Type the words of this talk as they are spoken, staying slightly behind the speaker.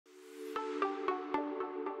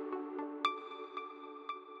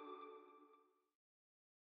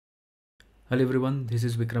Hello everyone, this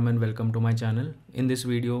is Vikram and welcome to my channel. In this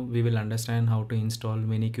video, we will understand how to install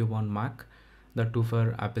Minikube on Mac, that too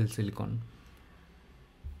for Apple Silicon.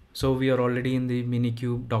 So we are already in the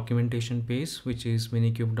Minikube documentation page, which is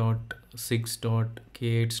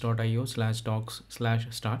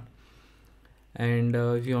minikube.6.k8.io/docs/start. And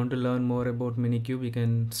if you want to learn more about Minikube, you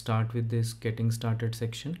can start with this getting started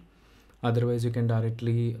section. Otherwise, you can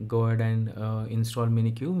directly go ahead and install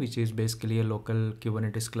Minikube, which is basically a local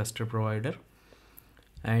Kubernetes cluster provider.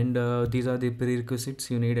 And these are the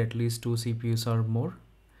prerequisites. You need at least 2 CPUs or more,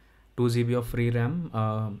 2 GB of free RAM,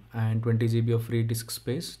 and 20 GB of free disk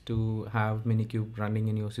space to have Minikube running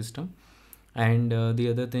in your system. And the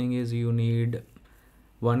other thing is you need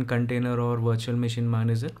one container or virtual machine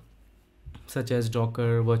manager, such as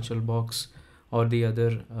Docker, VirtualBox, or the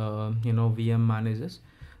other VM managers.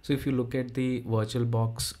 So if you look at the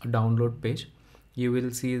VirtualBox download page, you will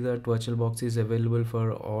see that VirtualBox is available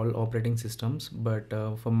for all operating systems, but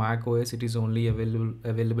for Mac OS it is only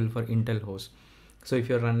available for Intel hosts. So if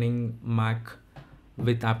you're running Mac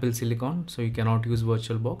with Apple Silicon, so you cannot use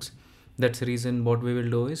VirtualBox. That's the reason what we will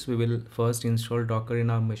do is we will first install Docker in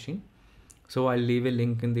our machine. So I'll leave a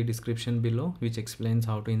link in the description below which explains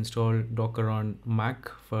how to install Docker on Mac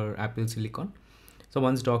for Apple Silicon. So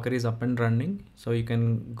once Docker is up and running, so you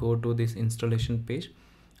can go to this installation page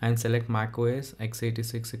and select macOS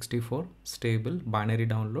x86 64 stable binary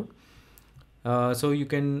download. So you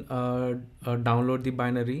can download the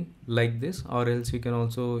binary like this, or else you can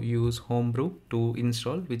also use Homebrew to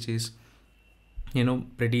install, which is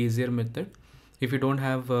pretty easier method. If you don't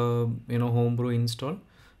have Homebrew install,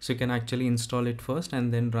 so you can actually install it first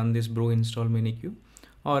and then run this brew install Minikube,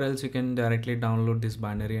 or else you can directly download this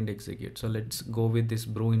binary and execute. So let's go with this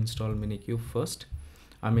brew install Minikube first.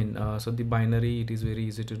 So the binary, it is very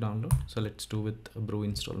easy to download. So let's do with brew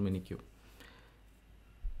install Minikube.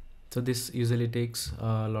 So this usually takes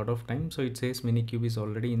a lot of time. So it says Minikube is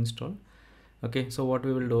already installed. Okay, so what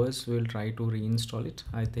we will do is we will try to reinstall it.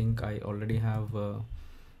 I think I already have the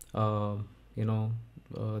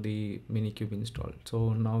Minikube installed.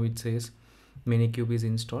 So now it says Minikube is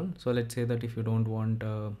installed. So let's say that if you don't want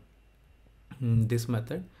this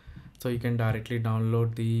method, so you can directly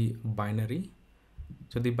download the binary.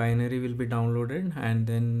 So the binary will be downloaded, and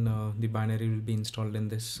then the binary will be installed in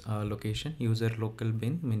this location, user local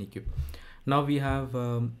bin Minikube. Now we have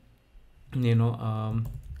the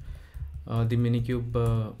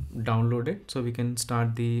Minikube downloaded, so we can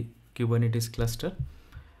start the Kubernetes cluster.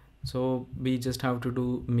 So we just have to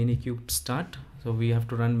do Minikube start. So we have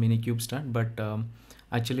to run Minikube start, but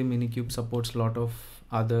actually Minikube supports a lot of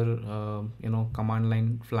other command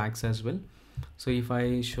line flags as well. So if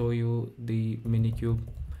I show you the Minikube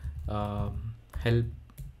help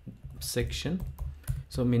section,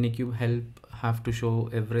 so Minikube help have to show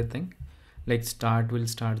everything, like start will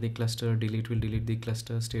start the cluster, delete will delete the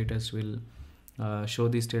cluster, status will show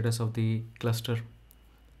the status of the cluster,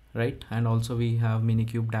 right? And also we have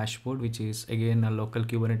Minikube dashboard, which is again a local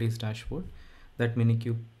Kubernetes dashboard that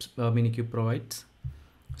Minikube provides.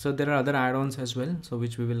 So there are other add-ons as well, so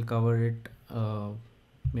which we will cover it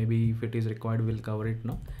maybe if it is required, we'll cover it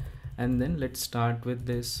now. And then let's start with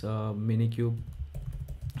this Minikube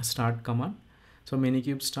start command. So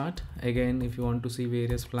Minikube start, again if you want to see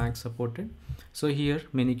various flags supported, so here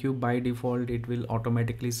Minikube by default it will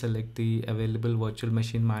automatically select the available virtual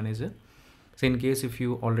machine manager. So in case if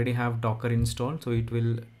you already have Docker installed, so it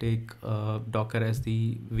will take Docker as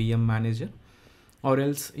the VM manager, or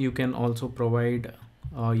else you can also provide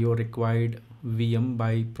your required VM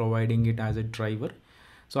by providing it as a driver.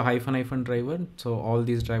 So -- driver, so all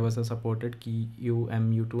these drivers are supported, KEU,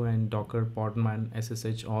 MU2 and Docker, Podman,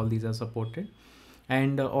 SSH, all these are supported.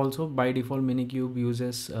 And also by default Minikube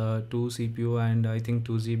uses 2 CPU and I think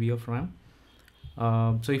 2 GB of RAM.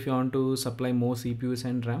 So if you want to supply more CPUs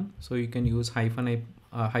and RAM, so you can use hyphen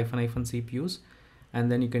CPUs,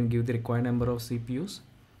 and then you can give the required number of CPUs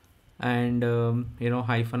and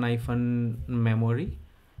hyphen memory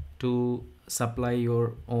to supply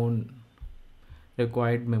your own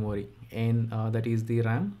required memory, and that is the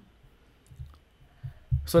RAM.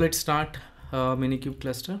 So let's start Minikube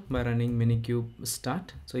cluster by running Minikube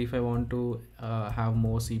start. So if I want to have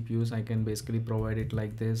more CPUs, I can basically provide it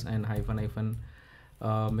like this, and hyphen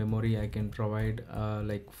memory I can provide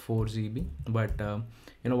like 4 GB, but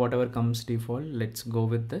whatever comes default, let's go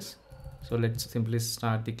with this. So let's simply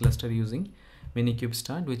start the cluster using Minikube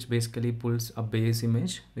start, which basically pulls a base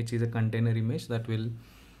image, which is a container image that will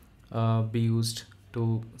be used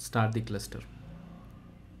to start the cluster.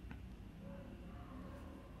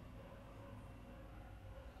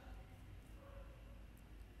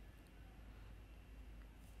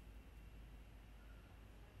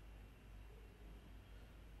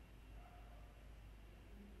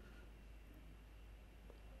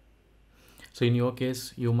 So in your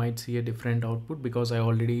case, you might see a different output because I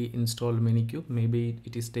already installed Minikube. Maybe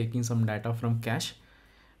it is taking some data from cache,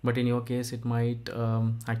 but in your case, it might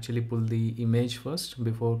actually pull the image first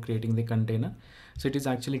before creating the container. So it is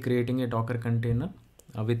actually creating a Docker container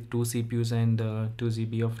with 2 CPUs and 2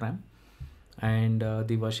 GB of RAM. And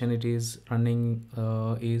the version it is running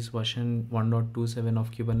is version 1.27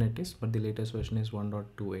 of Kubernetes, but the latest version is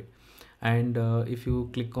 1.28. And if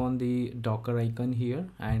you click on the Docker icon here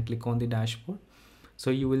and click on the dashboard,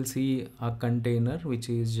 so you will see a container which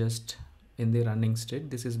is just in the running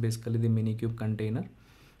state. This is basically the Minikube container,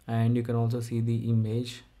 and you can also see the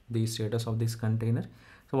image, the status of this container.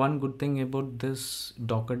 So one good thing about this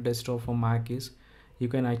Docker desktop for Mac is you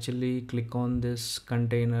can actually click on this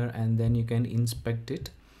container and then you can inspect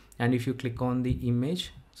it. And if you click on the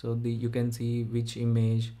image, so you can see which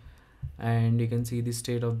image, and you can see the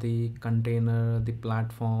state of the container, the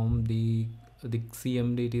platform, the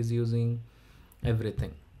CMD it is using,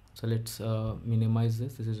 everything. So let's minimize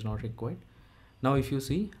this. This is not required. Now if you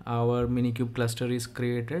see, our Minikube cluster is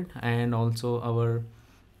created and also our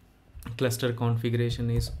cluster configuration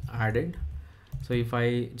is added. So if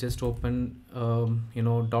I just open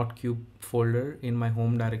 .cube folder in my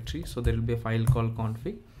home directory, so there will be a file called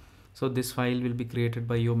config. So this file will be created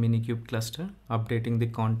by your Minikube cluster, updating the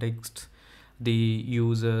context, the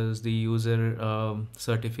users, the user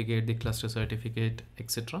certificate, the cluster certificate,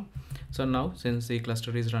 etc. So now since the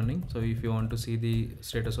cluster is running, so if you want to see the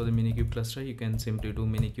status of the Minikube cluster, you can simply do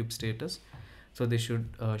Minikube status. So this should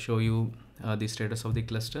show you the status of the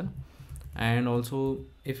cluster. And also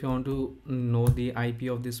if you want to know the IP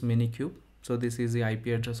of this Minikube, so this is the IP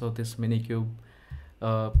address of this Minikube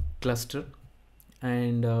cluster.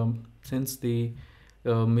 And since the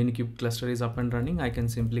Minikube cluster is up and running, I can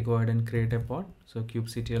simply go ahead and create a pod. So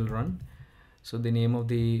kubectl run. So the name of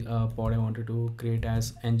the pod I wanted to create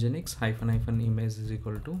as nginx -- image is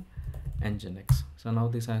equal to nginx. So now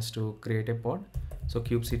this has to create a pod. So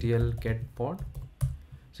kubectl get pod.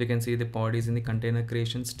 So you can see the pod is in the container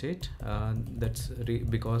creation state. That's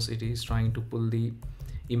because it is trying to pull the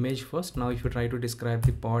image first. Now if you try to describe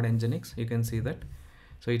the pod nginx, you can see that.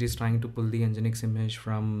 So it is trying to pull the nginx image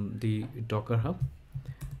from the Docker hub.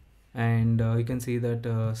 And you can see that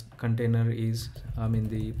container is,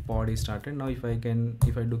 the pod is started. Now if I do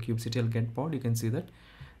kubectl get pod, you can see that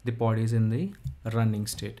the pod is in the running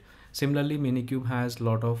state. Similarly, Minikube has a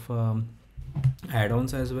lot of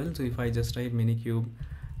add-ons as well. So if I just type Minikube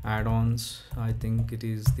add-ons, I think it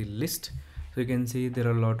is the list. So you can see there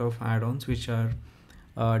are a lot of add-ons which are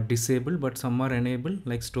disabled, but some are enabled,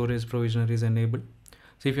 like storage provisioner is enabled.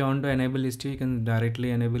 So if you want to enable Istio, you can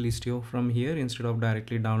directly enable Istio from here instead of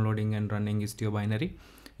directly downloading and running Istio binary.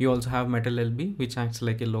 You also have MetalLB, which acts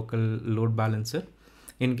like a local load balancer.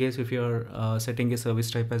 In case if you are setting a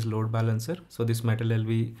service type as load balancer, so this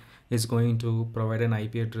MetalLB is going to provide an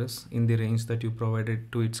IP address in the range that you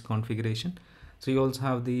provided to its configuration. So you also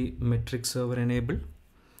have the metrics server enabled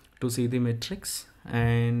to see the metrics,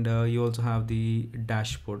 and you also have the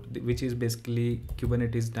dashboard, which is basically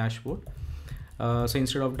Kubernetes dashboard. So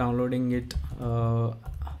instead of downloading it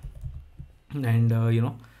and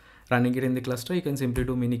running it in the cluster, you can simply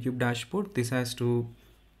do Minikube dashboard. This has to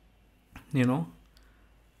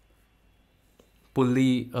pull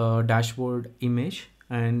the dashboard image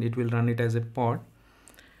and it will run it as a pod.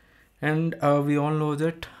 And we all know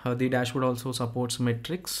that the dashboard also supports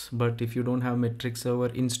metrics, but if you don't have metrics server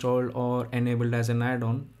installed or enabled as an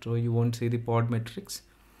add-on, so you won't see the pod metrics.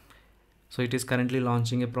 So it is currently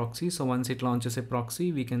launching a proxy. So once it launches a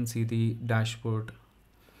proxy, we can see the dashboard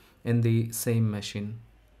in the same machine.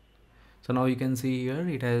 So now you can see here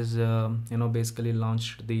it has basically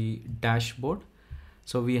launched the dashboard.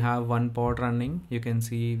 So we have one pod running. You can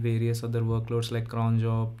see various other workloads like cron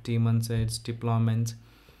job, daemon sets, deployments.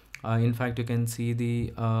 In fact, you can see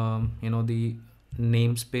the the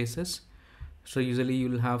namespaces. So usually you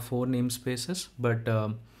will have 4 namespaces, but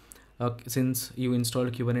since you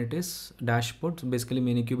installed Kubernetes dashboard, so basically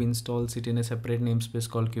Minikube installs it in a separate namespace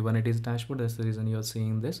called Kubernetes dashboard. That's the reason you are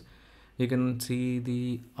seeing this. You can see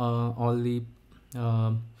the all the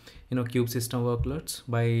kube system workloads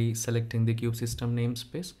by selecting the kube system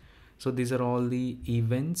namespace. So these are all the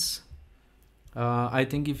events. I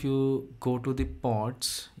think if you go to the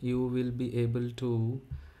pods, you will be able to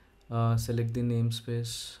select the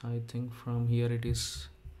namespace. I think from here it is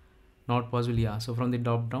not possible. Yeah, so from the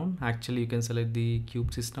drop down, actually you can select the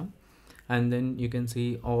kube system, and then you can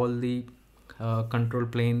see all the control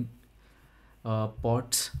plane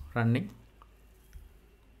pods running.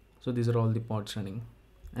 So these are all the pods running,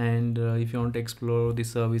 and if you want to explore the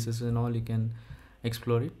services and all, you can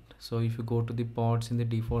explore it. So if you go to the pods in the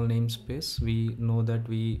default namespace, we know that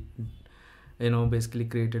we basically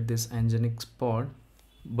created this Nginx pod,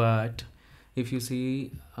 but if you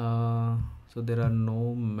see so there are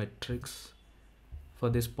no metrics for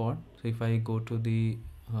this pod. So if I go to the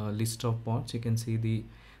list of pods, you can see the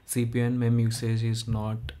CPU and mem usage is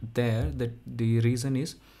not there. That the reason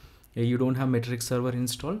is you don't have metrics server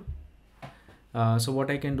installed. So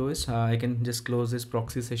what I can do is I can just close this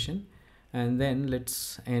proxy session, and then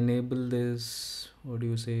let's enable this, what do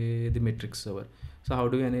you say, the metrics server. So how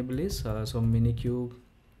do you enable this? So Minikube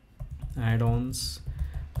add-ons,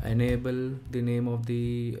 enable the name of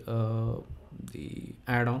the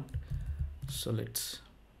add-on. So let's,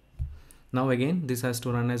 now again this has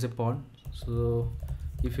to run as a pod. So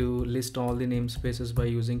if you list all the namespaces by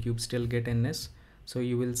using kubectl get ns, so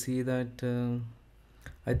you will see that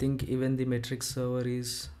I think even the metrics server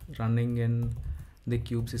is running in the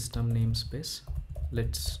kube system namespace.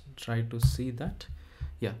 Let's try to see that.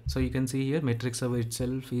 Yeah, so you can see here metrics server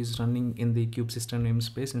itself is running in the kube system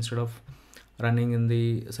namespace instead of running in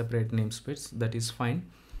the separate namespace. That is fine.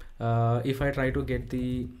 If I try to get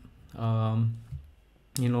the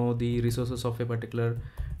the resources of a particular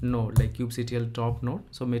node like kubectl top node,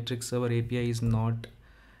 so metrics server API is not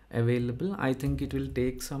available. I think it will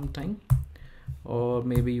take some time, or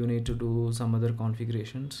maybe you need to do some other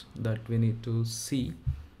configurations that we need to see.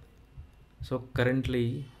 So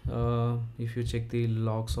currently if you check the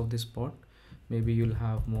logs of this pod, maybe you'll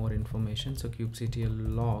have more information. So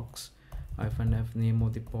kubectl logs -f name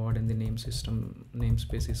of the pod and the name system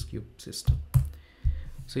namespace is kube system.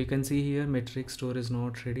 So you can see here metrics store is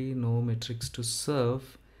not ready, no metrics to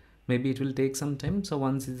serve. Maybe it will take some time. So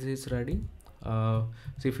once it is ready,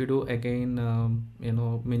 so if you do again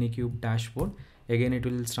Minikube dashboard, again it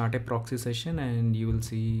will start a proxy session and you will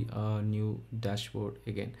see a new dashboard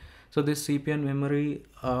again. So this CPU and memory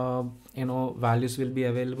values will be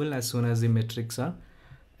available as soon as the metrics are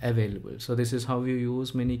available. So this is how you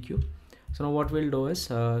use Minikube. So now what we'll do is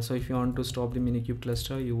so if you want to stop the Minikube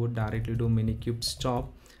cluster, you would directly do Minikube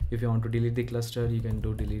stop. If you want to delete the cluster, you can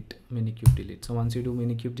do delete Minikube delete. So once you do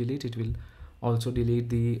Minikube delete, it will also delete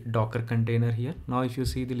the Docker container here. Now if you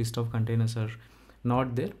see, the list of containers are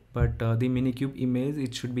not there, but the Minikube image,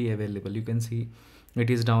 it should be available. You can see it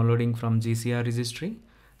is downloading from GCR registry.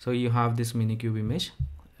 So you have this Minikube image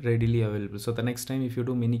readily available. So the next time if you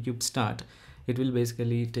do Minikube start, it will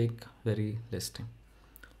basically take very less time.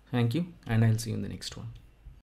 Thank you, and I'll see you in the next one.